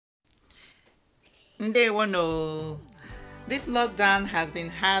Day one, this lockdown has been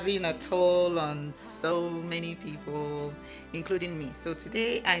having a toll on so many people, including me. So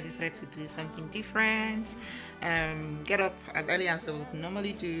today I decided to do something different. Get up as early as I would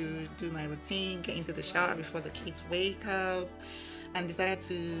normally do my routine, get into the shower before the kids wake up, and decided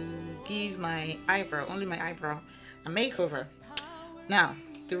to give my eyebrow, only my eyebrow, a makeover. Now,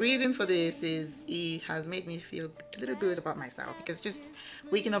 the reason for this is it has made me feel a little good about myself, because just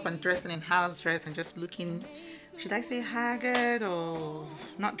waking up and dressing in house dress and just looking, should I say haggard or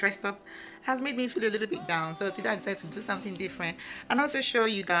not dressed up, has made me feel a little bit down. So today I decided to do something different and also show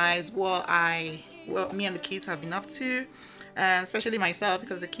you guys what me and the kids have been up to, especially myself,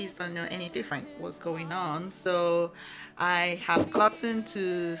 because the kids don't know any different what's going on. So I have gotten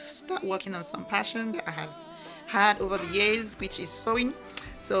to start working on some passion that I have had over the years, which is sewing.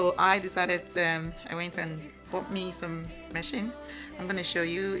 So I decided, I went and bought me some machine. I'm going to show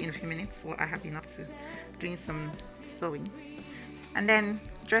you in a few minutes what I have been up to, doing some sewing and then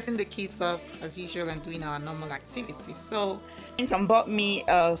dressing the kids up as usual and doing our normal activities. So I went and bought me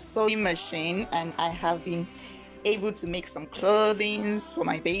a sewing machine, and I have been able to make some clothing for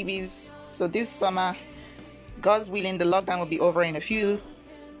my babies. So this summer, God's willing, the lockdown will be over in a few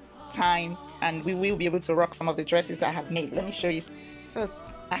time, and we will be able to rock some of the dresses that I have made. Let me show you. So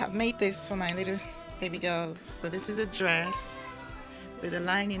I have made this for my little baby girls. So this is a dress with a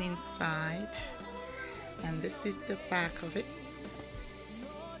lining inside, and this is the back of it.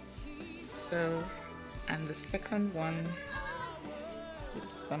 So, and the second one with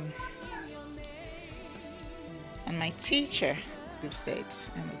some, and my teacher who said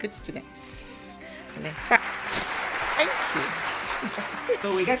I'm a good student and then fast. Thank you.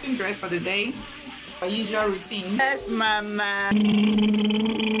 So we're getting dressed for the day, our usual routine. Yes, mama.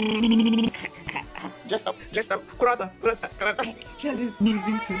 Dressed up. Kurata. Just knees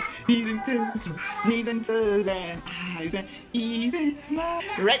and toes and eyes and easy.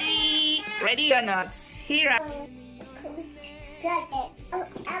 Ready or not? Here I'm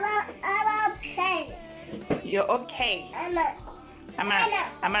okay. You're okay.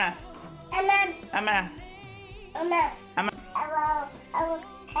 Amara.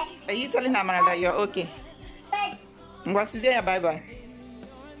 Are you telling Amara that you're okay? What's his bye bye?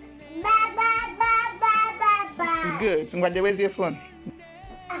 Good. Where's your phone?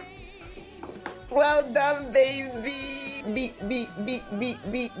 Well done, baby. Beep.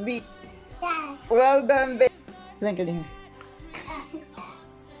 Well done, baby. Thank you.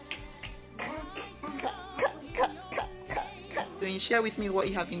 Share with me what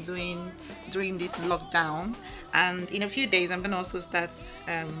you have been doing during this lockdown, and in a few days I'm going to also start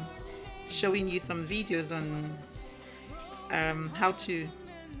showing you some videos on how to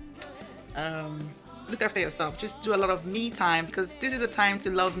look after yourself. Just do a lot of me time, because this is a time to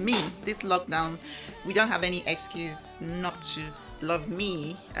love me. This lockdown, we don't have any excuse not to love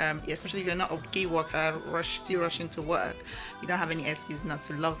me, especially if you're not a gay worker still rushing to work. You don't have any excuse not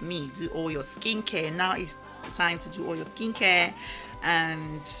to love me. Do all your skincare. Now is the time to do all your skincare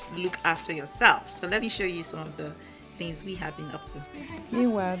and look after yourself. So let me show you some of the things we have been up to.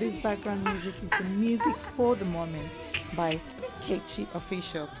 Meanwhile, this background music is the music for the moment by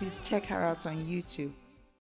Kechyofficial. Please check her out on YouTube.